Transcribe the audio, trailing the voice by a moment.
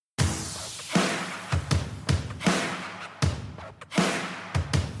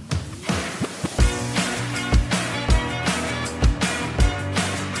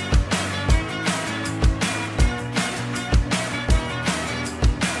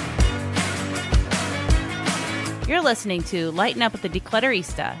You're listening to Lighten Up with the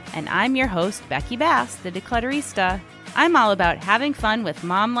Declutterista, and I'm your host, Becky Bass, the Declutterista. I'm all about having fun with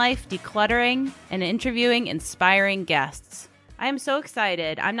mom life, decluttering, and interviewing inspiring guests. I am so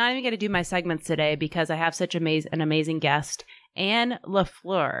excited. I'm not even going to do my segments today because I have such an amazing guest, Anne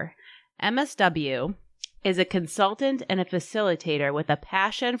LaFleur. MSW is a consultant and a facilitator with a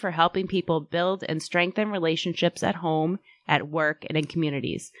passion for helping people build and strengthen relationships at home, at work, and in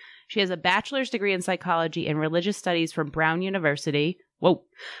communities. She has a bachelor's degree in psychology and religious studies from Brown University,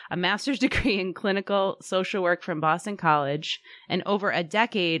 a master's degree in clinical social work from Boston College, and over a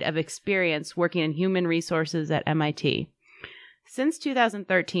decade of experience working in human resources at MIT. Since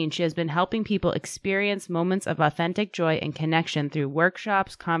 2013, she has been helping people experience moments of authentic joy and connection through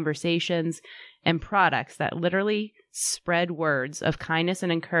workshops, conversations, and products that literally spread words of kindness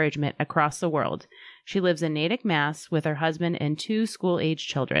and encouragement across the world. She lives in Natick, Mass. With her husband and 2 school-age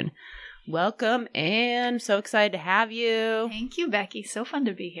children. Welcome, Anne. So excited to have you. Thank you, Becky. So fun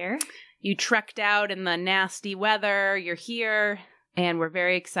to be here. You trekked out in the nasty weather. You're here, and we're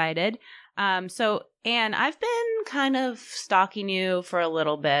very excited. So, Anne, I've been kind of stalking you for a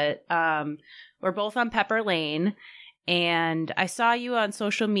little bit. We're both on Pepper Lane, and I saw you on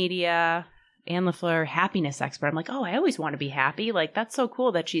social media, Anne LaFleur, happiness expert. I'm like, oh, I always want to be happy. Like, that's so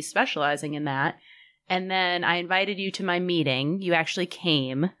cool that she's specializing in that. And then I invited you to my meeting. You actually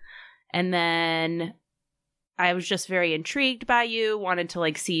came. And then I was just very intrigued by you, wanted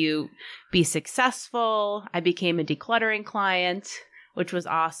to see you be successful. I became a decluttering client, which was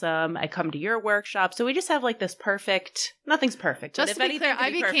awesome. I come to your workshop. So we just have this perfect, nothing's perfect. Just to be clear,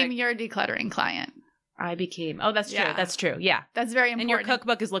 I became your decluttering client. That's true. Yeah. That's true. Yeah. That's very important. And your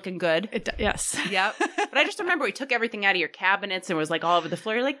cookbook is looking good. Yes. Yep. But I just remember we took everything out of your cabinets and was all over the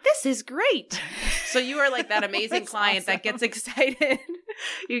floor. You're like, this is great. So you are that amazing client awesome. that gets excited.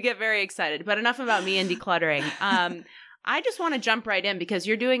 You get very excited. But enough about me and decluttering. I just want to jump right in because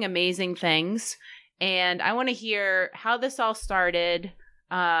you're doing amazing things. And I want to hear how this all started.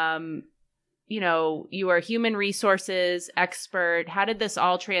 You are a human resources expert. How did this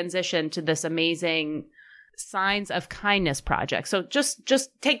all transition to this amazing Signs of Kindness project? So just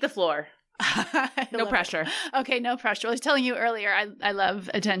take the floor. No pressure. Okay, no pressure. I was telling you earlier, I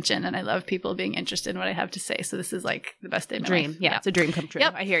love attention and I love people being interested in what I have to say. So this is the best day of my dream. life. Yeah, it's a dream come true.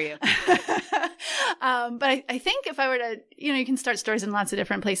 Yep. I hear you. But I think if I were to, you can start stories in lots of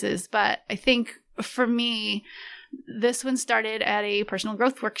different places. But I think for me, this one started at a personal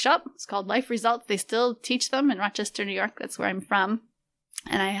growth workshop. It's called Life Results. They still teach them in Rochester, New York. That's where I'm from.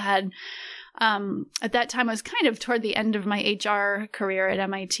 And I had, at that time, I was kind of toward the end of my HR career at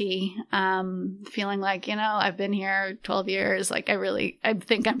MIT, feeling I've been here 12 years. I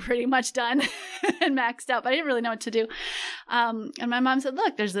think I'm pretty much done and maxed out, but I didn't really know what to do. And my mom said,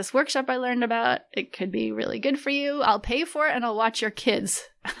 look, there's this workshop I learned about. It could be really good for you. I'll pay for it and I'll watch your kids.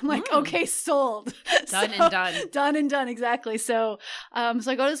 I'm like, okay, sold. Done and done. Done and done, exactly. So I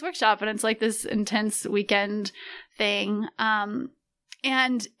go to this workshop and it's this intense weekend thing.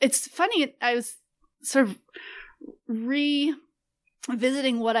 And it's funny, I was sort of revisiting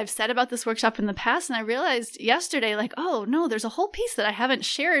what I've said about this workshop in the past, and I realized yesterday, oh, no, there's a whole piece that I haven't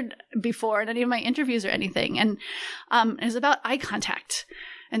shared before in any of my interviews or anything, and it was about eye contact.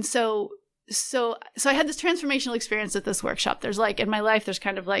 And so I had this transformational experience at this workshop. There's in my life, there's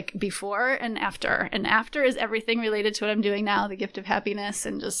kind of before and after. And after is everything related to what I'm doing now, the gift of happiness,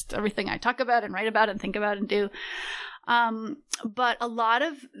 and just everything I talk about and write about and think about and do. But a lot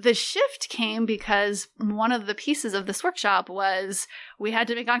of the shift came because one of the pieces of this workshop was we had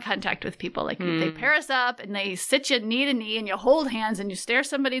to make eye contact with people. They pair us up and they sit you knee to knee and you hold hands and you stare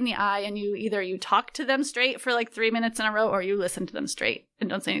somebody in the eye and you talk to them straight for 3 minutes in a row, or you listen to them straight and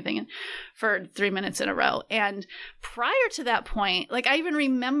don't say anything for 3 minutes in a row. And prior to that point, I even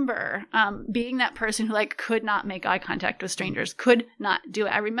remember being that person who could not make eye contact with strangers, could not do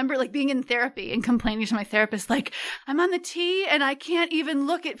it. I remember being in therapy and complaining to my therapist, I'm on the T and I can't even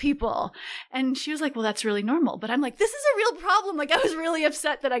look at people. And she was like, well, that's really normal. But I'm this is a real problem. I was really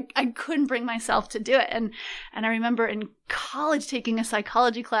upset that I couldn't bring myself to do it. And I remember in college taking a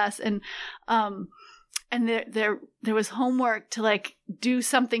psychology class and there was homework to do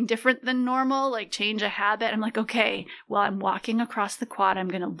something different than normal, change a habit. I'm okay, well, I'm walking across the quad. I'm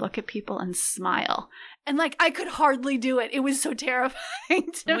going to look at people and smile. And I could hardly do it. It was so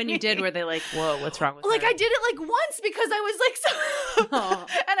terrifying to me. When you did, were they whoa, what's wrong with her? I did it once because I was so,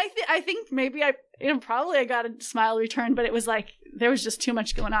 and I think maybe probably I got a smile return, but it was there was just too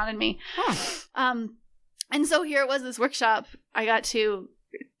much going on in me. Huh. And so here it was, this workshop. I got to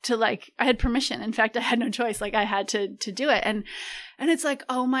like, I had permission. In fact, I had no choice. Like, I had to do it. And it's like,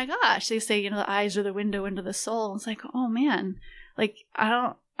 oh my gosh, they say, the eyes are the window into the soul. It's like, oh man, like, I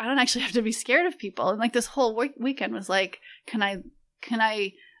don't actually have to be scared of people. And like this whole weekend was like, can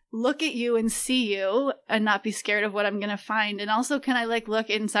I look at you and see you and not be scared of what I'm going to find? And also, can I like look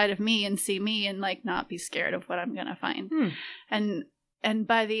inside of me and see me and like not be scared of what I'm going to find? And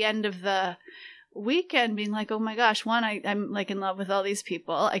by the end of the weekend being like, oh my gosh, one, I'm like in love with all these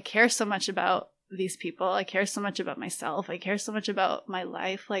people. I care so much about these people. I care so much about myself. I care so much about my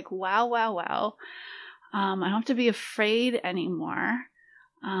life. Like, wow. I don't have to be afraid anymore.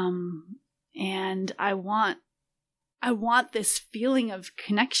 And I want this feeling of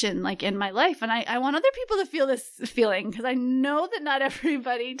connection like in my life. And I want other people to feel this feeling, because I know that not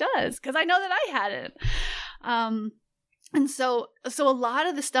everybody does, because I know that I hadn't. And so a lot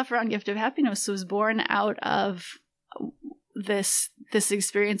of the stuff around Gift of Happiness was born out of this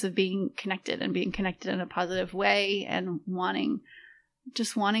experience of being connected in a positive way, and wanting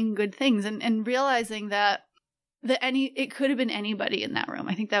good things, and realizing that it could have been anybody in that room.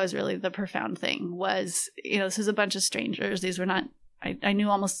 I think that was really the profound thing, was, this is a bunch of strangers. These were not, I knew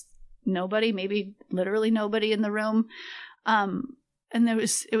almost nobody, maybe literally nobody in the room. And it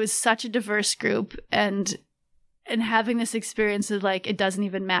was such a diverse group, and having this experience of like, it doesn't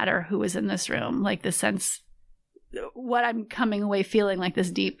even matter who was in this room. Like the sense, what I'm coming away feeling, like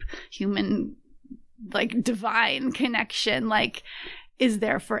this deep human, like divine connection, like, is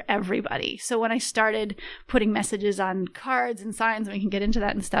there for everybody. So when I started putting messages on cards and signs, and we can get into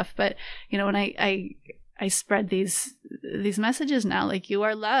that and stuff, but when I spread these messages now, like, you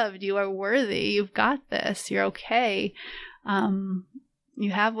are loved, you are worthy, you've got this, you're okay,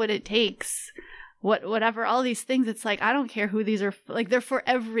 you have what it takes, whatever, all these things. It's like, I don't care who these are, like, they're for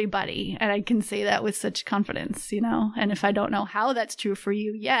everybody. And I can say that with such confidence, and if I don't know how that's true for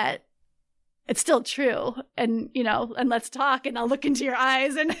you yet, it's still true. And, and let's talk, and I'll look into your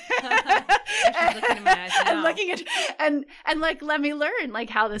eyes and looking in my eyes now. and looking at, and like, let me learn like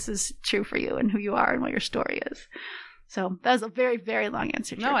how this is true for you and who you are and what your story is. So that was a very, very long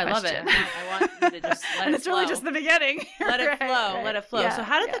answer to your question. No, I love it. I want you to just let and it it's flow. really just the beginning. Let it flow. Right. Let it flow. Yeah, so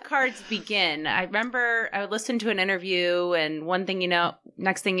how did the cards begin? I remember I would listen to an interview, and one thing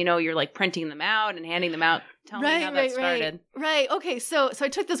next thing you know, you're like printing them out and handing them out. Tell me how that started. Right. Okay. So I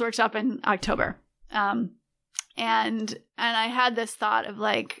took this workshop in October. And I had this thought of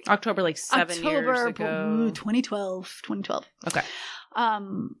like October, like 7 years ago. 2012. Okay.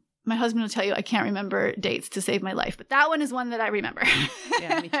 My husband will tell you I can't remember dates to save my life, but that one is one that I remember.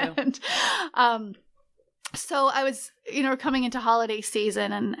 Yeah, me too. And, so I was, coming into holiday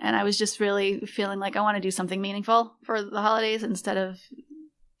season, and I was just really feeling like I want to do something meaningful for the holidays, instead of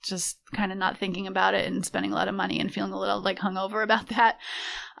just kind of not thinking about it and spending a lot of money and feeling a little like hungover about that.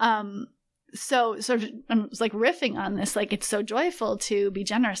 So I was like riffing on this, like, it's so joyful to be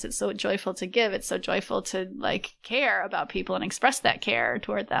generous. It's so joyful to give. It's so joyful to like care about people and express that care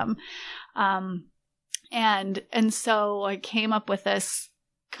toward them. And so I came up with this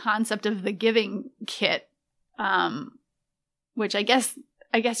concept of the giving kit, which I guess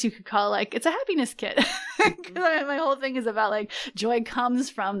you could call like, it's a happiness kit. Mm-hmm. My whole thing is about like joy comes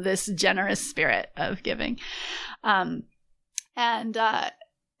from this generous spirit of giving.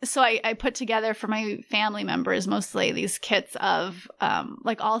 So I put together for my family members mostly these kits of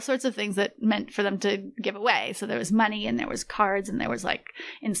like all sorts of things that meant for them to give away. So there was money, and there was cards, and there was like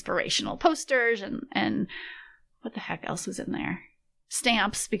inspirational posters, and what the heck else was in there?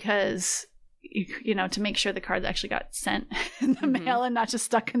 Stamps, because to make sure the cards actually got sent in the mail and not just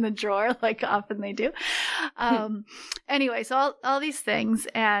stuck in the drawer like often they do. Anyway, so all these things,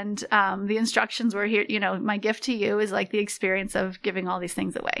 and the instructions were here. My gift to you is like the experience of giving all these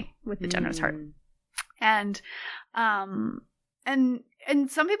things away with the generous heart. And some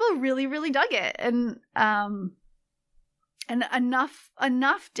people really, really dug it, and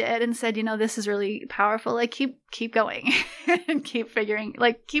enough did, and said, this is really powerful. Like, keep going and keep figuring,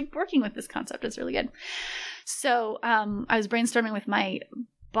 like, keep working with this concept. It's really good. So I was brainstorming with my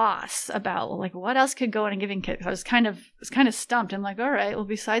boss about like what else could go in a giving kit. I was kind of stumped. I'm like, all right, well,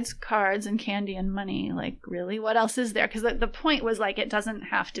 besides cards and candy and money, like, really, what else is there? Because the point was like, it doesn't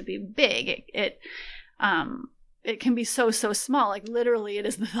have to be big. It can be so small. Like, literally, it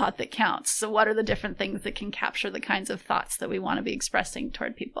is the thought that counts. So what are the different things that can capture the kinds of thoughts that we want to be expressing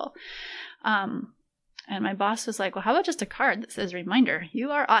toward people? And my boss was like, well, how about just a card that says, reminder, you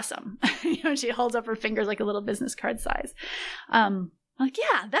are awesome. She holds up her fingers like a little business card size. I'm like,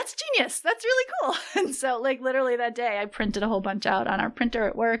 yeah, that's genius. That's really cool. And so like literally that day I printed a whole bunch out on our printer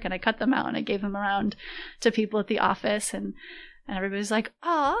at work, and I cut them out and I gave them around to people at the office. And And everybody's like,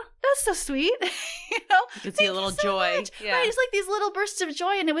 "Oh, that's so sweet." You know, you can see a little joy. Much. Yeah. Right, it's like these little bursts of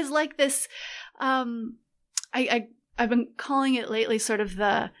joy, and it was like this. I've been calling it lately, sort of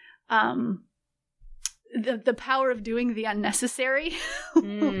the power of doing the unnecessary.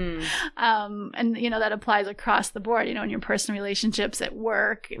 And that applies across the board, in your personal relationships, at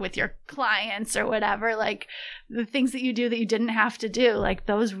work, with your clients or whatever, like the things that you do that you didn't have to do, like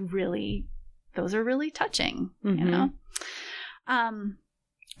those are really touching,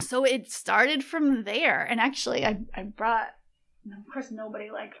 so it started from there. And actually I brought, of course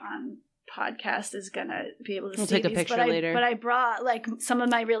nobody like on podcast is gonna be able to see take a these, picture later. But I brought like some of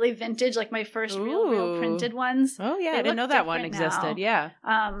my really vintage, like my first real printed ones. Oh yeah, I didn't know that one existed. Yeah,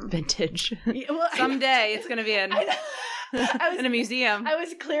 vintage. Well, someday it's gonna be in a museum. I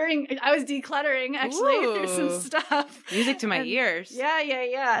was decluttering actually through some stuff. Music to my ears.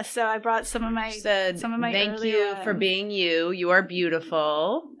 Yeah. So I brought some of my thank you for being you. You are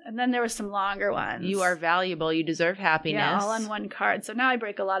beautiful. And then there were some longer ones. You are valuable. You deserve happiness. Yeah, all on one card. So now I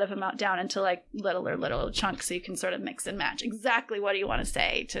break a lot of them out down into like little chunks, so you can sort of mix and match exactly what do you want to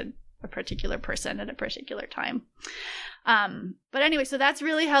say to a particular person at a particular time. But anyway, so that's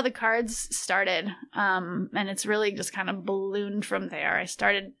really how the cards started. And it's really just kind of ballooned from there. I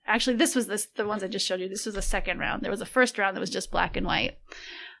started, actually, the ones I just showed you, this was the second round. There was a first round that was just black and white.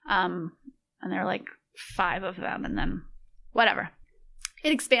 And there were like 5 of them, and then whatever.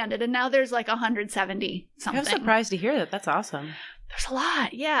 It expanded, and now there's like 170 something. I'm surprised to hear that. That's awesome. There's a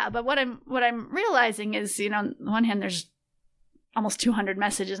lot, yeah. But what I'm realizing is, on the one hand, there's almost 200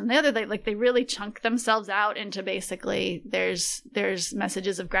 messages, and the other, they really chunk themselves out into basically there's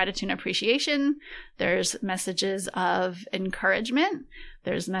messages of gratitude and appreciation, there's messages of encouragement,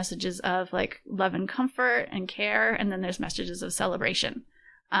 there's messages of like love and comfort and care, and then there's messages of celebration.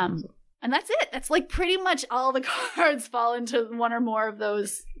 And that's it. That's like pretty much all the cards fall into one or more of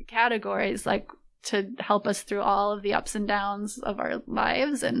those categories, like to help us through all of the ups and downs of our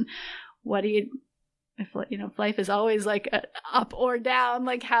lives. And if life is always like up or down,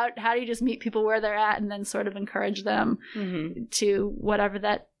 like how do you just meet people where they're at and then sort of encourage them to whatever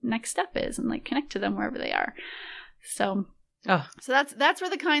that next step is, and like connect to them wherever they are. So that's where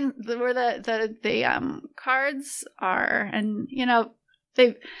the cards are. And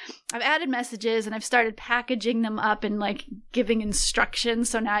I've added messages, and I've started packaging them up and like giving instructions.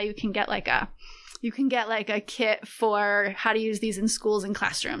 So now you can get like a kit for how to use these in schools and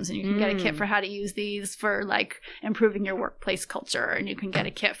classrooms, and you can get a kit for how to use these for like improving your workplace culture, and you can get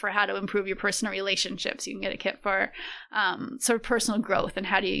a kit for how to improve your personal relationships. You can get a kit for sort of personal growth, and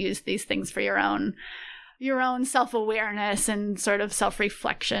how do you use these things for your own self-awareness and sort of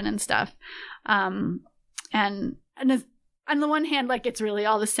self-reflection and stuff. And on the one hand, like, it's really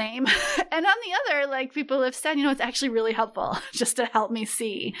all the same. And on the other, like, people have said, it's actually really helpful just to help me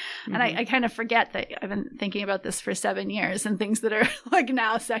see. And I kind of forget that I've been thinking about this for 7 years, and things that are like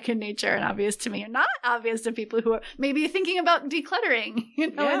now second nature and obvious to me are not obvious to people who are maybe thinking about decluttering,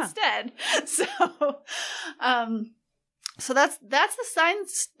 instead. So that's the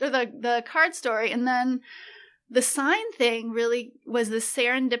signs, or the card story. And then the sign thing really was this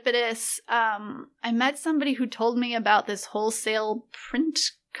serendipitous. I met somebody who told me about this wholesale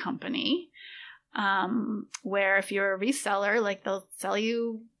print company, where if you're a reseller, like, they'll sell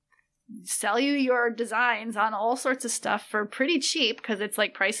you your designs on all sorts of stuff for pretty cheap, because it's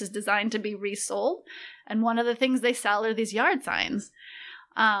like prices designed to be resold. And one of the things they sell are these yard signs.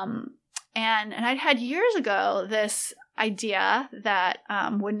 And I'd had years ago this idea that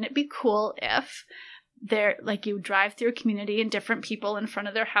wouldn't it be cool if you drive through a community and different people in front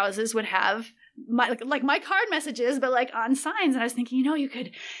of their houses would have my card messages, but like on signs. And I was thinking, you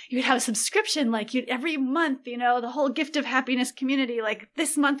could have a subscription, like every month, the whole Gift of Happiness community, like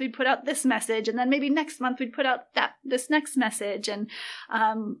this month we'd put out this message, and then maybe next month we'd put out this next message. And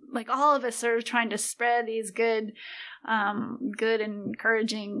like all of us are trying to spread these good,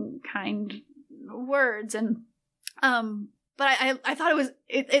 encouraging, kind words. And but I thought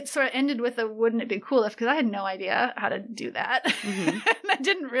it sort of ended with a wouldn't it be cool if, because I had no idea how to do that. And I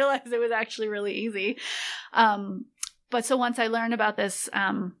didn't realize it was actually really easy. But so once I learned about this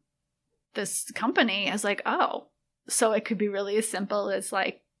company, I was like, oh, so it could be really as simple as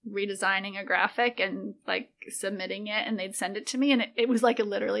like redesigning a graphic and like submitting it, and they'd send it to me. And it was like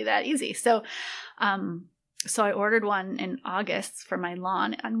literally that easy. So I ordered one in August for my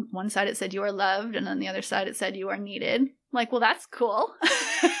lawn. On one side it said you are loved, and on the other side it said you are needed. Like, well, that's cool.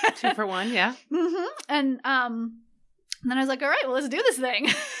 2 for 1, yeah. And then I was like, all right, well, let's do this thing.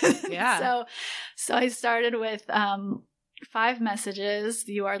 Yeah. So I started with 5 messages.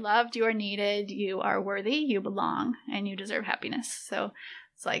 You are loved, you are needed, you are worthy, you belong, and you deserve happiness. So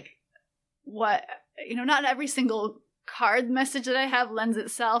it's like, what, not every single card message that I have lends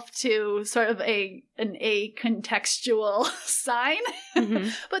itself to sort of an contextual sign. Mm-hmm.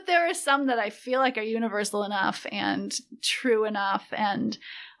 But there are some that I feel like are universal enough and true enough and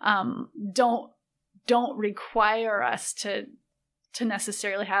don't require us to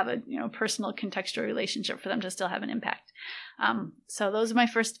necessarily have a personal contextual relationship for them to still have an impact. So those are my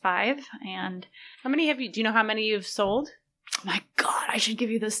first 5. And how many do you know how many you've sold? Oh my God, I should give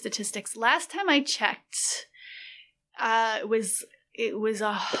you those statistics. Last time I checked, it was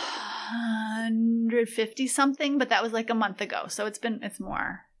 150 something, but that was like a month ago. So it's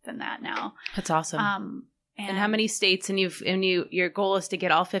more than that now. That's awesome. And how many states? And your goal is to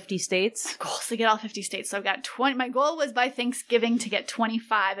get all 50 states? My goal is to get all 50 states. So I've got 20. My goal was by Thanksgiving to get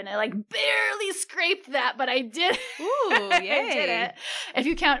 25, and I barely scraped that, but I did. Ooh, yay! I did it.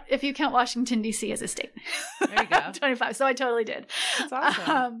 If you count Washington D.C. as a state, there you go. 25. So I totally did. That's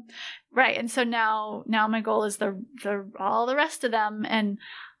awesome. Right, and so now my goal is the all the rest of them, and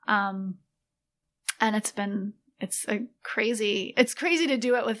it's crazy to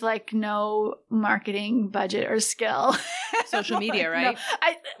do it with no marketing budget or skill. Social media, right?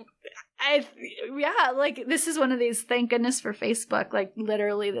 No, this is one of these, thank goodness for Facebook.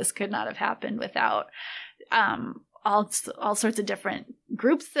 Literally this could not have happened without all sorts of different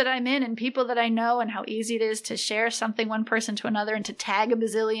groups that I'm in and people that I know, and how easy it is to share something one person to another and to tag a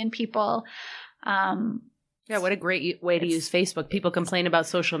bazillion people. Yeah, what a great way to use Facebook. People complain about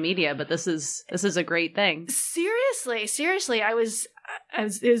social media, but this is a great thing. Seriously, it was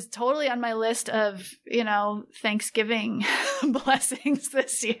totally on my list of, Thanksgiving blessings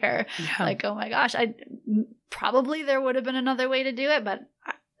this year. Yeah. Oh my gosh, probably there would have been another way to do it, but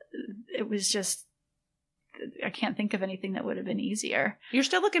it was just, I can't think of anything that would have been easier. You're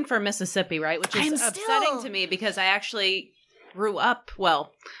still looking for Mississippi, right? Which is upsetting to me because I actually grew up,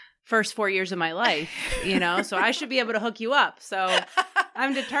 first 4 years of my life, so I should be able to hook you up. So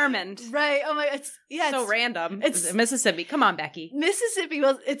I'm determined. Right. Oh my, it's so random. It's Mississippi. Come on, Becky. Mississippi.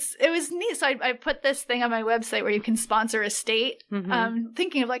 Well, it was neat. So I put this thing on my website where you can sponsor a state. Mm-hmm.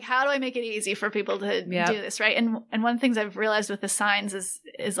 Thinking of how do I make it easy for people to do this, right? And one of the things I've realized with the signs is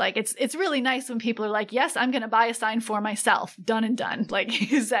it's really nice when people are like, yes, I'm going to buy a sign for myself. Done and done,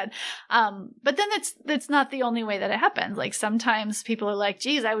 like you said. But then that's not the only way that it happens. Sometimes people are like,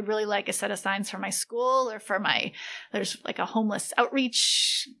 geez, I would really like a set of signs for my school or for there's a homeless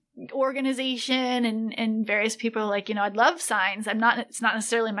outreach organization, and various people are like, I'd love signs. It's not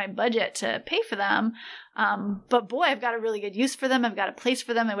necessarily my budget to pay for them. But boy, I've got a really good use for them. I've got a place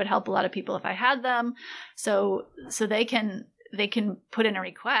for them. It would help a lot of people if I had them. So they can put in a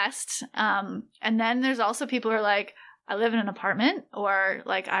request. And then there's also people who are like, I live in an apartment, or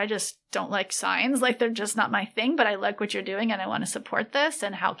I just don't like signs. They're just not my thing, but I like what you're doing and I want to support this.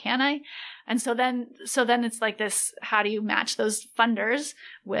 And how can I? And so then it's this, how do you match those funders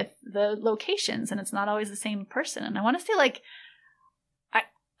with the locations? And it's not always the same person. And I want to say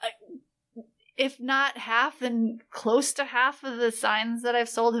if not half, then close to half of the signs that I've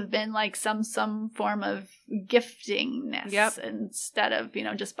sold have been some form of giftingness instead of,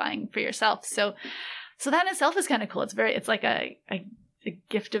 just buying for yourself. So that in itself is kind of cool. It's like a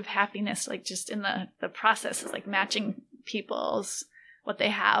gift of happiness, just in the process is matching people's what they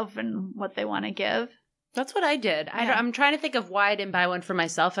have and what they want to give. That's what I did. Yeah. I'm trying to think of why I didn't buy one for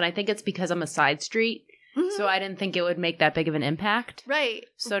myself, and I think it's because I'm a side street. Mm-hmm. So I didn't think it would make that big of an impact. Right.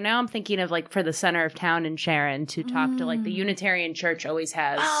 So now I'm thinking of for the center of town in Sharon to talk to the Unitarian Church always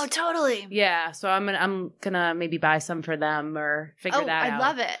has. Oh, totally. Yeah. So I'm gonna maybe buy some for them or figure that out. I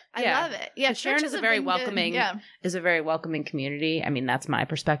love it. I love it. Yeah. Sharon is a very welcoming community. I mean, that's my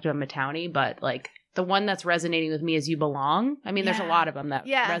perspective. I'm a townie, but the one that's resonating with me is You Belong. I mean, there's a lot of them that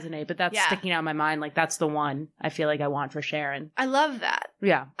resonate, but that's sticking out in my mind. That's the one I feel like I want for Sharon. I love that.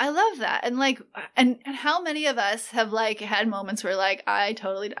 Yeah. I love that. And and how many of us have had moments where I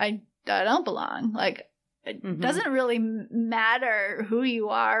don't belong. It doesn't really matter who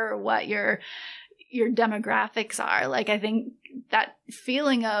you are or what your demographics are. I think that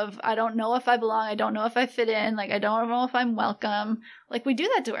feeling of, I don't know if I belong, I don't know if I fit in, I don't know if I'm welcome. We do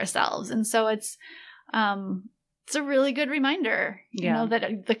that to ourselves. And so it's a really good reminder,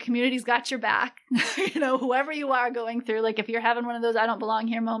 that the community's got your back, whoever you are going through, if you're having one of those I don't belong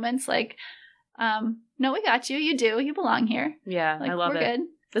here moments, no, we got you. You do. You belong here. Yeah. I love it. We're good.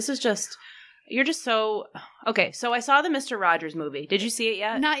 This is just, You're just so... Okay, so I saw the Mr. Rogers movie. Did you see it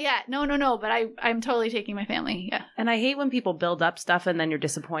yet? Not yet. No. But I'm totally taking my family. Yeah. And I hate when people build up stuff and then you're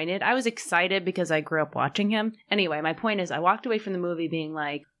disappointed. I was excited because I grew up watching him. Anyway, my point is I walked away from the movie being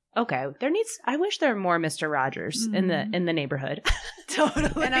like, okay, I wish there were more Mr. Rogers in the neighborhood.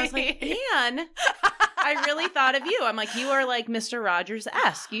 Totally. And I was like, Anne, I really thought of you. I'm like, you are like Mr.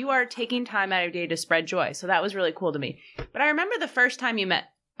 Rogers-esque. You are taking time out of your day to spread joy. So that was really cool to me. But I remember the first time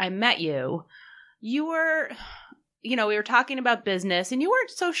I met you, you were, we were talking about business and you weren't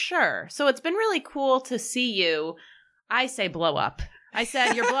so sure. So it's been really cool to see you, I say blow up. I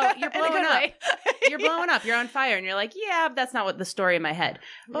said, you're blowing up. You're blowing up. You're on fire. And you're like, yeah, that's not what the story in my head.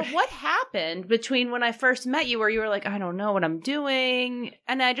 But what happened between when I first met you where you were like, I don't know what I'm doing.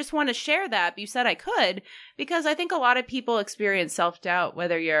 And I just want to share that. But you said I could, because I think a lot of people experience self-doubt,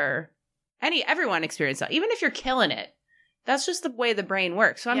 whether everyone experiences that. Even if you're killing it. That's just the way the brain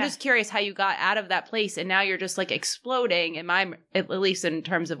works. So I'm just curious how you got out of that place and now you're just like exploding at least in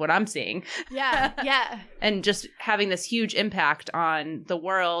terms of what I'm seeing. Yeah. And just having this huge impact on the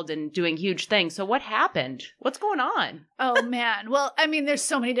world and doing huge things. So what happened? What's going on? Oh, man. Well, I mean, there's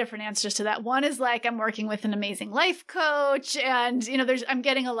so many different answers to that. One is like I'm working with an amazing life coach and, I'm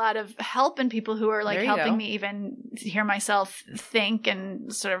getting a lot of help and people who are like helping me even hear myself think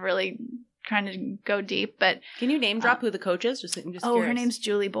and sort of really trying to go deep. But can you name drop who the coach is? Just curious. Her name's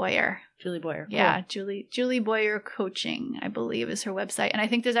Julie Boyer. Julie Boyer. Cool. Yeah, Julie Boyer Coaching, I believe, is her website. And I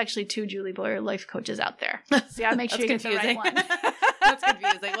think there's actually 2 Julie Boyer life coaches out there. So yeah, make sure you get the right one. That's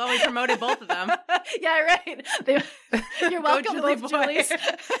confusing. Well, we promoted both of them. Yeah, right. You're welcome, both Julies.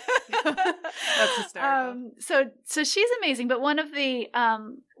 That's hysterical. So she's amazing. But one of the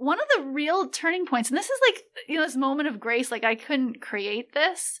real turning points, and this is like, this moment of grace, like I couldn't create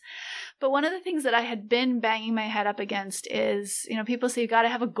this. But one of the things that I had been banging my head up against is, people say you got to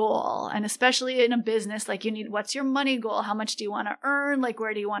have a goal. And especially in a business, like what's your money goal? How much do you want to earn? Like,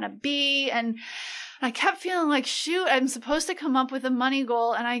 where do you want to be? And I kept feeling like, shoot, I'm supposed to come up with a money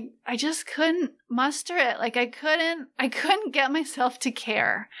goal. And I just couldn't muster it. Like I couldn't get myself to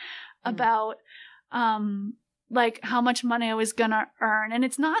care about, like how much money I was going to earn. And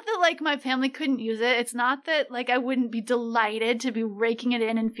it's not that like my family couldn't use it. It's not that like I wouldn't be delighted to be raking it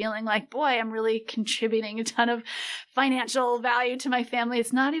in and feeling like, boy, I'm really contributing a ton of financial value to my family.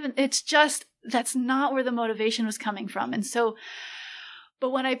 It's just, that's not where the motivation was coming from. And so, but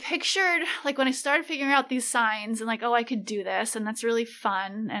when I started figuring out these signs and like, oh, I could do this and that's really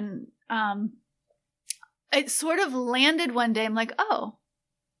fun. And, it sort of landed one day. I'm like, oh,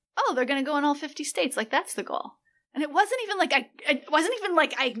 they're going to go in all 50 states. Like that's the goal. And it wasn't even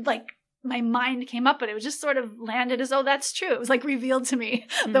like my mind came up, but it was just sort of landed as though that's true. It was like revealed to me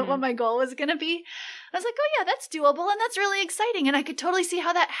that what my goal was going to be. I was like, oh yeah, that's doable. And that's really exciting. And I could totally see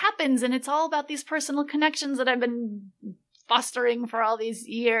how that happens. And it's all about these personal connections that I've been fostering for all these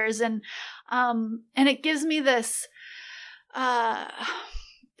years. And it gives me this,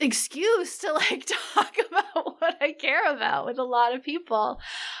 excuse to like talk about what I care about with a lot of people,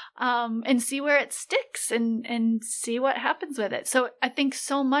 and see where it sticks and see what happens with it. So I think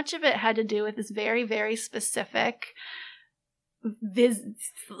so much of it had to do with this very, very specific,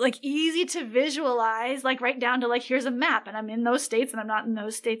 like easy to visualize, like right down to like, here's a map and I'm in those states and I'm not in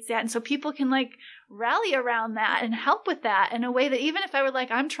those states yet. And so people can like rally around that and help with that in a way that even if I were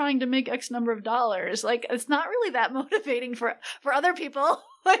like, I'm trying to make X number of dollars, like it's not really that motivating for other people.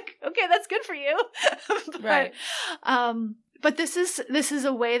 Like, okay, that's good for you. Right. But this is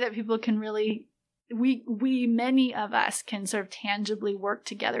a way that people can really, many of us can sort of tangibly work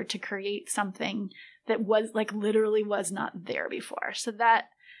together to create something that was like literally was not there before. So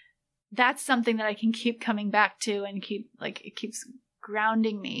that's something that I can keep coming back to and it keeps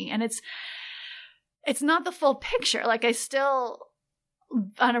grounding me. And it's not the full picture. Like I still,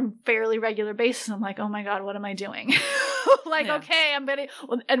 on a fairly regular basis, I'm like, oh my God, what am I doing? Like, yeah. Okay,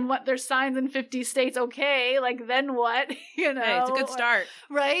 and what there's signs in 50 states. Okay. Like then what, Hey, it's a good start.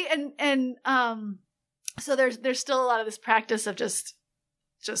 Right. And so there's still a lot of this practice of just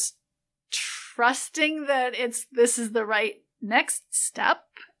trusting that this is the right next step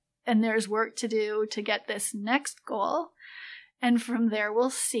and there's work to do to get this next goal. And from there we'll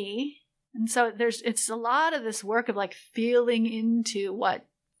see. And so it's a lot of this work of like feeling into what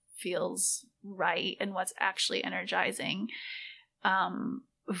feels right and what's actually energizing, and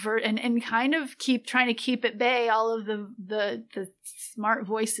kind of trying to keep at bay all of the smart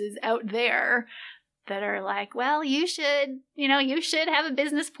voices out there that are like, well, you should have a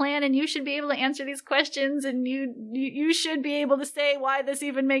business plan and you should be able to answer these questions and you should be able to say why this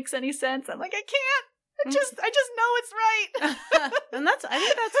even makes any sense. I'm like, I I just know it's right. And I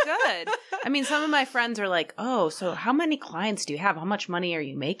think that's good. I mean, some of my friends are like, oh, so how many clients do you have? How much money are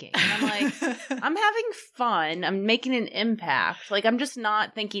you making? And I'm like, I'm having fun. I'm making an impact. Like, I'm just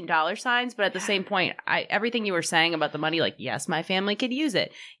not thinking dollar signs. But at the same point, everything you were saying about the money, like, yes, my family could use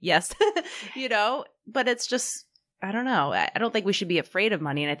it. Yes, but it's just, I don't know. I don't think we should be afraid of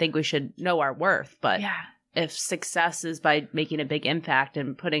money. And I think we should know our worth. But if success is by making a big impact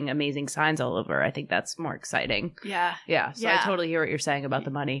and putting amazing signs all over, I think that's more exciting. Yeah. Yeah. So I totally hear what you're saying about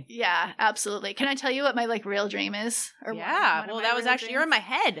the money. Yeah, absolutely. Can I tell you what my real dream is? Or well, that was actually, you're in my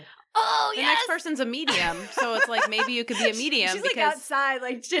head. Oh, the next person's a medium. So it's like, maybe you could be a medium. She's because, outside,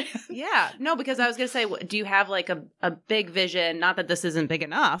 yeah. No, because I was going to say, do you have like a big vision? Not that this isn't big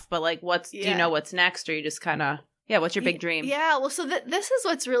enough, but like do you know what's next? Or you just kind of... Yeah, what's your big dream? Yeah, well, so this is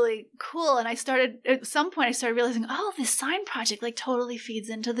what's really cool. And at some point, I started realizing, this sign project like totally feeds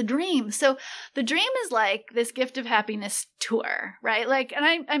into the dream. So the dream is like this Gift of Happiness tour, right? Like,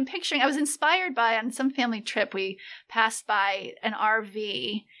 and I'm picturing, I was inspired by, on some family trip, we passed by an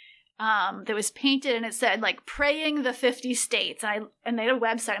RV that was painted and it said like praying the 50 states. And they had a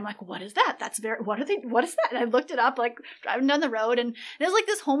website. I'm like, what is that? What is that? And I looked it up, like driving down the road, and it was like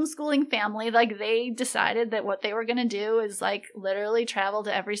this homeschooling family. Like they decided that what they were going to do is like literally travel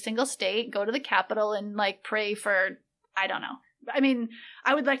to every single state, go to the capital and like pray for, I don't know. I mean,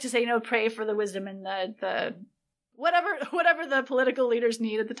 I would like to say, pray for the wisdom and the whatever the political leaders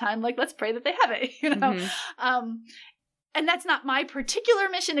need at the time. Like, let's pray that they have it, Mm-hmm. And that's not my particular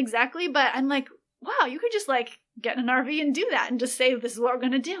mission exactly, but I'm like, wow, you could just like get in an RV and do that and just say, this is what we're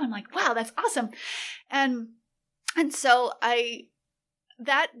going to do. I'm like, wow, that's awesome. And so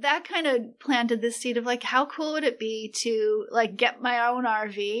that kind of planted this seed of like, how cool would it be to like get my own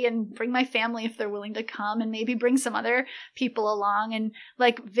RV and bring my family if they're willing to come, and maybe bring some other people along and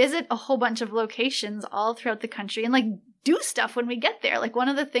like visit a whole bunch of locations all throughout the country and like do stuff when we get there. Like one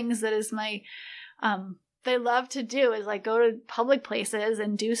of the things that is my, they love to do is like go to public places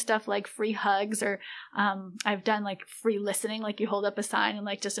and do stuff like free hugs, or I've done like free listening, like you hold up a sign and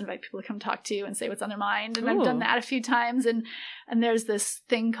like just invite people to come talk to you and say what's on their mind. And I've done that a few times. And there's this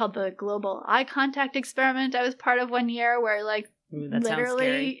thing called the Global Eye Contact Experiment I was part of one year, where like that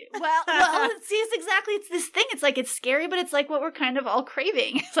literally, well, see, it's this thing. It's like, it's scary, but it's like what we're kind of all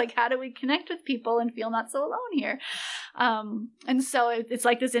craving. It's like, how do we connect with people and feel not so alone here? And so it's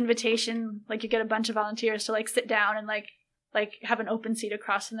like this invitation, like you get a bunch of volunteers to like sit down and like have an open seat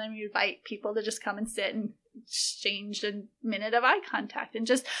across from them. You invite people to just come and sit and exchange a minute of eye contact. And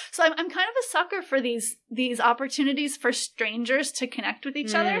just, so I'm kind of a sucker for these opportunities for strangers to connect with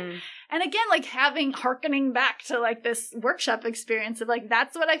each other. And again, like hearkening back to like this workshop experience of like,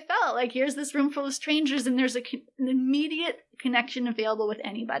 that's what I felt like. Here's this room full of strangers and there's an immediate connection available with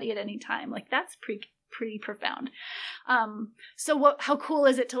anybody at any time. Like that's pretty profound. So how cool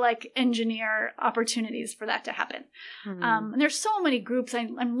is it to like engineer opportunities for that to happen? And there's so many groups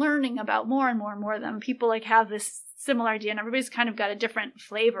I'm learning about more and more and more of them. People like have this similar idea, and everybody's kind of got a different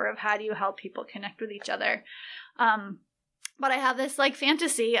flavor of how do you help people connect with each other. But I have this like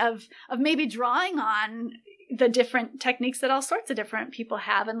fantasy of maybe drawing on the different techniques that all sorts of different people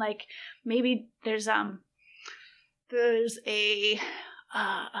have. And like, maybe there's a,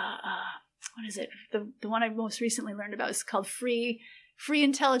 what is it? The one I most recently learned about is called free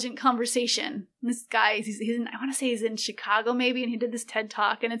intelligent conversation. And this guy, he's in, I want to say he's in Chicago maybe, and he did this TED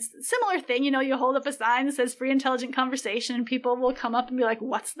Talk, and it's a similar thing. You hold up a sign that says free intelligent conversation, and people will come up and be like,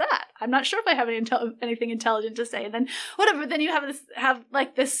 what's that? I'm not sure if I have anything intelligent to say. And then whatever, then you have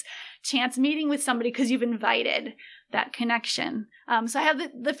this chance meeting with somebody because you've invited that connection. So I have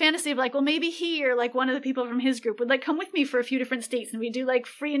the fantasy of like, well, maybe he or like one of the people from his group would like come with me for a few different states, and we do like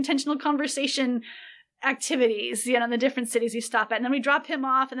free intentional conversation activities, in the different cities you stop at. And then we drop him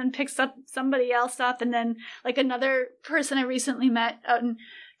off and then picks up somebody else up. And then like another person I recently met out in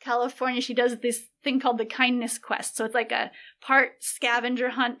California, she does this thing called the Kindness Quest. So it's like a part scavenger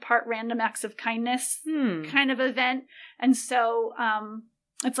hunt, part random acts of kindness kind of event. And so,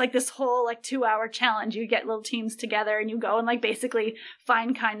 it's like this whole like 2-hour challenge. You get little teams together and you go and like basically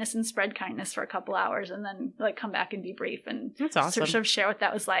find kindness and spread kindness for a couple hours, and then like come back and debrief and that's awesome. Sort of share what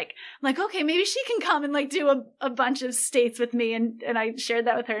that was like. I'm like, okay, maybe she can come and like do a bunch of states with me. And I shared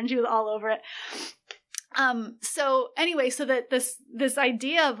that with her and she was all over it. So anyway, so that this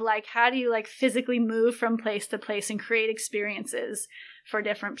idea of like, how do you like physically move from place to place and create experiences for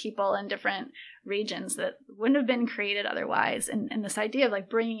different people in different regions that wouldn't have been created otherwise. And this idea of like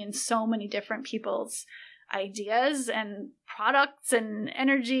bringing in so many different people's ideas and products and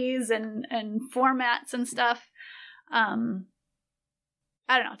energies and formats and stuff.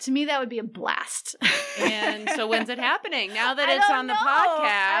 I don't know. To me, that would be a blast. And so when's it happening? Now that it's on the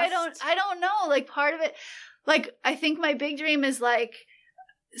podcast. I don't know. Like part of it, like I think my big dream is like,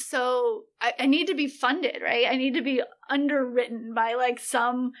 so I need to be funded, right? I need to be underwritten by like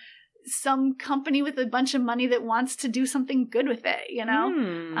some company with a bunch of money that wants to do something good with it, you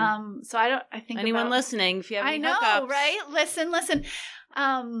know? So I think anyone listening, if you have any hookups. I know, right? Listen.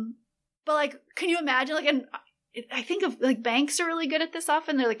 But like, can you imagine like I think of like banks are really good at this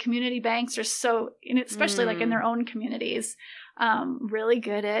often. They're like community banks are so, especially like in their own communities, really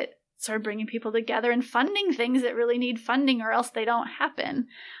good at sort of bringing people together and funding things that really need funding or else they don't happen.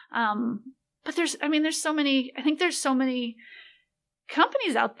 But there's so many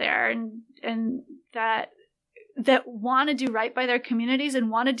companies out there and that want to do right by their communities and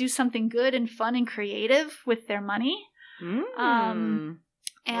want to do something good and fun and creative with their money.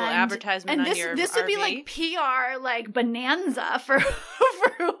 And advertisement on your this would RV. be like PR like bonanza for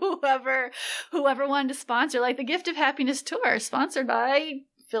whoever wanted to sponsor, like the Gift of Happiness tour sponsored by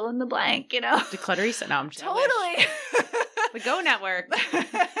fill in the blank, you know. Declutterista. No, I'm just totally. The Go Network.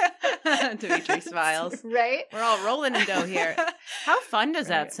 Dimitri smiles. Right? We're all rolling in dough here. How fun does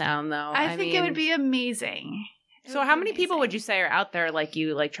that sound, though? I think it would be amazing. So how many people would you say are out there like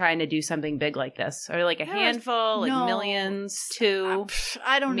you, like trying to do something big like this? Or like a handful, like millions, two?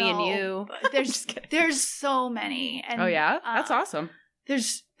 I don't know. Me and you. There's so many. And, oh yeah? That's awesome.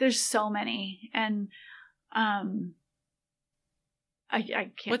 There's so many. And I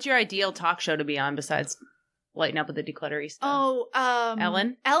can't. What's your ideal talk show to be on besides Lighten Up with the Declutterista? Oh,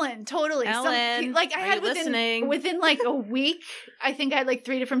 Ellen? Ellen, totally. Ellen, like I had within like a week, I think I had like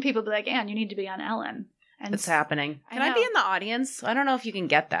 3 different people be like, Anne, you need to be on Ellen. And it's happening. Can I be in the audience? I don't know if you can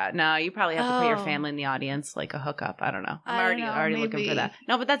get that. No, you probably have to put your family in the audience, like a hookup. I don't know. I'm already looking for that.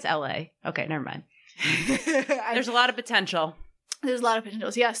 No, but that's LA. Okay, never mind. There's a lot of potential. There's a lot of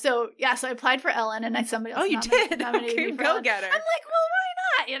potentials. Yeah. So I applied for Ellen and somebody else. Oh, you did? Nominated me for go getter. I'm like, well, why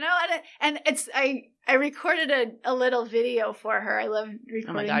not? You know, and it's I recorded a little video for her. I love recording.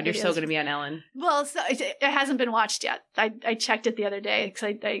 Oh my God, you're videos. so going to be on Ellen. Well, so it hasn't been watched yet. I checked it the other day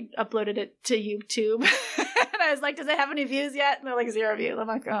because I uploaded it to YouTube. And I was like, does it have any views yet? And they're like 0 views. I'm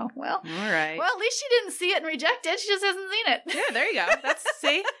like, oh, well. All right. Well, at least she didn't see it and reject it. She just hasn't seen it. Yeah, there you go.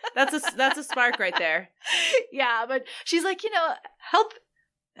 That's a spark right there. Yeah, but she's like,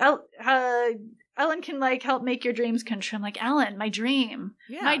 Ellen can like help make your dreams come true. I'm like, Ellen, my dream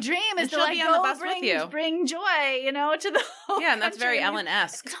is to like go bring joy, to the whole yeah, and that's country. very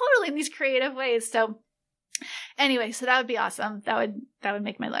Ellen-esque. Totally, in these creative ways. So anyway, so that would be awesome. That would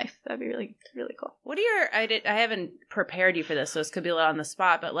make my life. That'd be really, really cool. What are I haven't prepared you for this, so this could be a little on the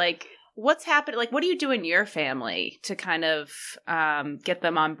spot, but like, what's happened? Like, what do you do in your family to kind of get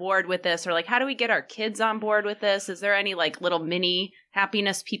them on board with this? Or like, how do we get our kids on board with this? Is there any like little mini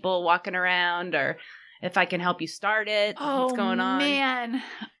happiness people walking around, or if I can help you start it? What's going on? Man.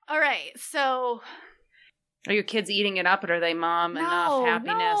 All right. So are your kids eating it up, or are they mom enough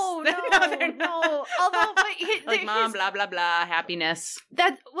happiness? No, they're not. Although, but like mom, blah blah blah, happiness.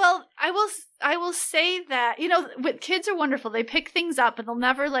 I will say that with kids are wonderful. They pick things up, and they'll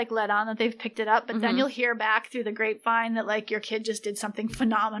never like let on that they've picked it up. But then you'll hear back through the grapevine that like your kid just did something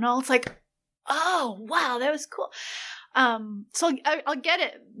phenomenal. It's like, oh wow, that was cool. So I'll get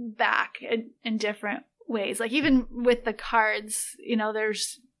it back in different ways. Like even with the cards,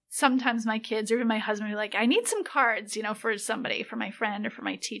 there's. Sometimes my kids or even my husband will be like, I need some cards, for somebody, for my friend or for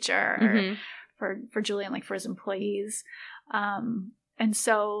my teacher or for Julian, like for his employees. And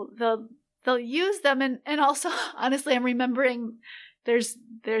so they'll use them. And also, honestly, I'm remembering there's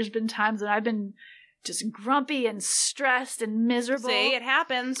been times when I've been just grumpy and stressed and miserable. See, it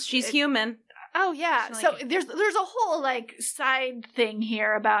happens. She's human. Oh yeah. So there's a whole like side thing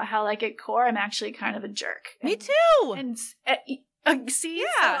here about how like at core, I'm actually kind of a jerk. Me too. And see,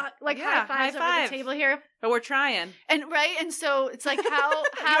 yeah, so, like high fives over the table here. But we're trying, and so it's like how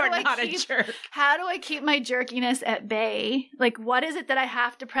do I keep my jerkiness at bay? Like, what is it that I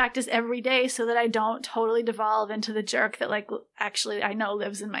have to practice every day so that I don't totally devolve into the jerk that like actually I know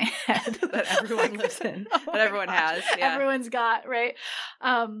lives in my head that everyone lives in, that everyone has, yeah, everyone's got, right?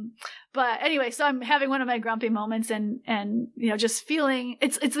 But anyway, so I'm having one of my grumpy moments, and just feeling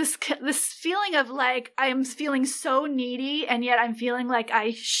it's this feeling of like I am feeling so needy, and yet I'm feeling like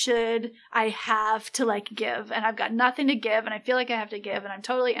I have to like give, and I've got nothing to give, and I feel like I have to give, and I'm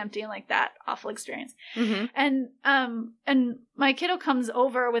totally empty, and like that awful experience. And my kiddo comes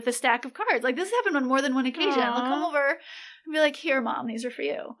over with a stack of cards. Like this has happened on more than one occasion. They'll come over and be like, here, Mom, these are for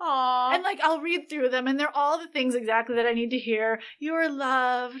you. Aww. And like I'll read through them, and they're all the things exactly that I need to hear. You're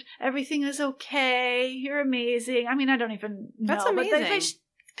loved. Everything is okay. You're amazing. I mean, I don't even know. That's amazing. But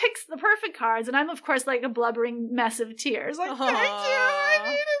picks the perfect cards, and I'm of course like a blubbering mess of tears. Like, thank you, I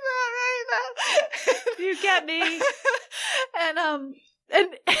needed that right now. You get me. and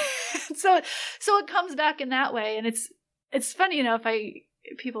so it comes back in that way, and it's funny,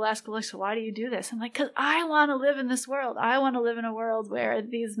 if people ask, well, so why do you do this? I'm like, because I want to live in this world. I want to live in a world where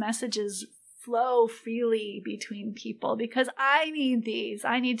these messages flow freely between people, because I need these.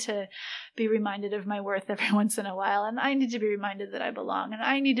 I need to be reminded of my worth every once in a while, and I need to be reminded that I belong, and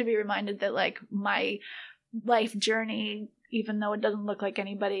I need to be reminded that like my life journey, even though it doesn't look like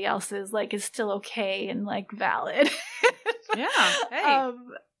anybody else's, like is still okay and like valid. Yeah. Hey.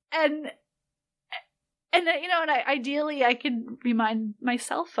 And ideally I could remind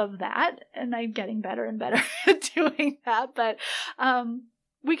myself of that, and I'm getting better and better at doing that. But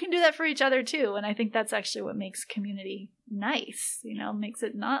we can do that for each other too, and I think that's actually what makes community nice. Makes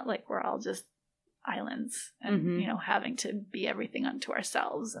it not like we're all just islands and having to be everything unto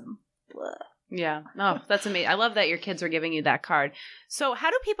ourselves and blah. Yeah. Oh, that's amazing. I love that your kids are giving you that card. So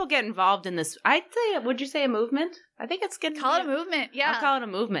how do people get involved in this? Would you say a movement? I think it's good. Call it a movement. Yeah. I'll call it a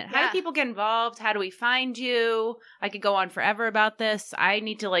movement. Yeah. How do people get involved? How do we find you? I could go on forever about this. I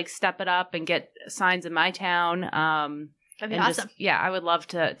need to like step it up and get signs in my town. That'd be awesome. I would love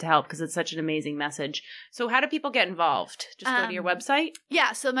to help, because it's such an amazing message. So how do people get involved? Just go to your website?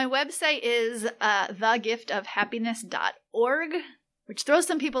 Yeah. So my website is thegiftofhappiness.org. Which throws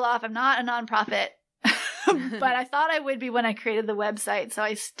some people off. I'm not a nonprofit, but I thought I would be when I created the website, so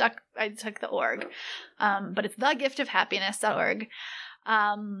I took the org. But it's thegiftofhappiness.org.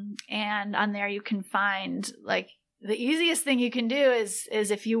 And on there you can find, like, the easiest thing you can do is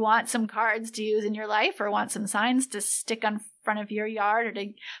if you want some cards to use in your life, or want some signs to stick on front of your yard, or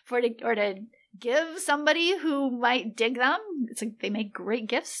to give somebody who might dig them. It's like they make great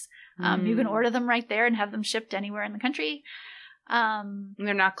gifts. You can order them right there and have them shipped anywhere in the country. And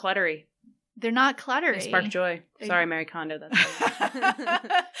they're not cluttery. They're not cluttery. They spark joy. Sorry, Mary Kondo. That's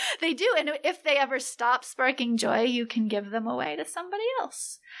They do. And if they ever stop sparking joy, you can give them away to somebody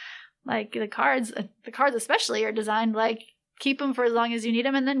else. Like the cards especially are designed like, keep them for as long as you need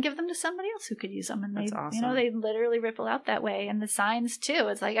them, and then give them to somebody else who could use them. And that's awesome. They literally ripple out that way. And the signs too.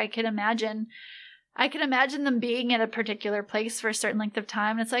 It's like I can imagine them being in a particular place for a certain length of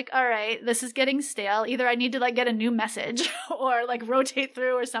time. And it's like, all right, this is getting stale. Either I need to like get a new message or like rotate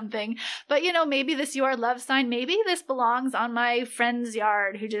through or something. But maybe this "You Are Love" sign, maybe this belongs on my friend's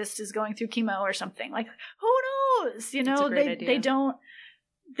yard who just is going through chemo or something. Like, who knows? That's a great idea.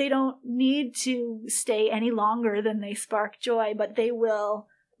 They don't need to stay any longer than they spark joy, but they will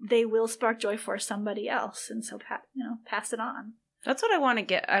spark joy for somebody else. And so, pass it on. That's what I want to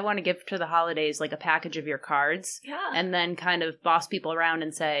get. I want to give to the holidays, like a package of your cards. Yeah. And then kind of boss people around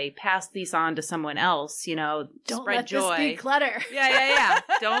and say, pass these on to someone else, Don't spread let joy. This be clutter. Yeah.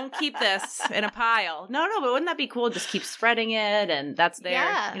 Don't keep this in a pile. No, but wouldn't that be cool? Just keep spreading it, and that's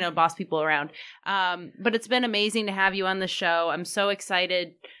there, boss people around. But it's been amazing to have you on the show. I'm so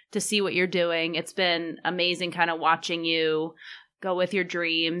excited to see what you're doing. It's been amazing kind of watching you go with your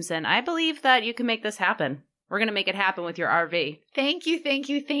dreams, and I believe that you can make this happen. We're going to make it happen with your RV. Thank you.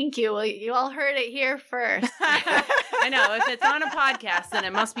 Well, you all heard it here first. I know. If it's on a podcast, then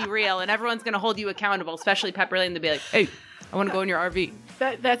it must be real, and everyone's going to hold you accountable, especially Pepperlane. They'll be like, hey, I want to go in your RV.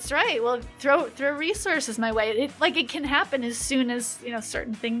 That's right. Well, throw resources my way. It can happen as soon as,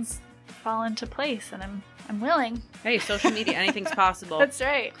 certain things fall into place, and I'm willing. Hey, social media, anything's possible. That's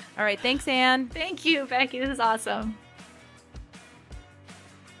right. All right. Thanks, Anne. Thank you, Becky. This is awesome.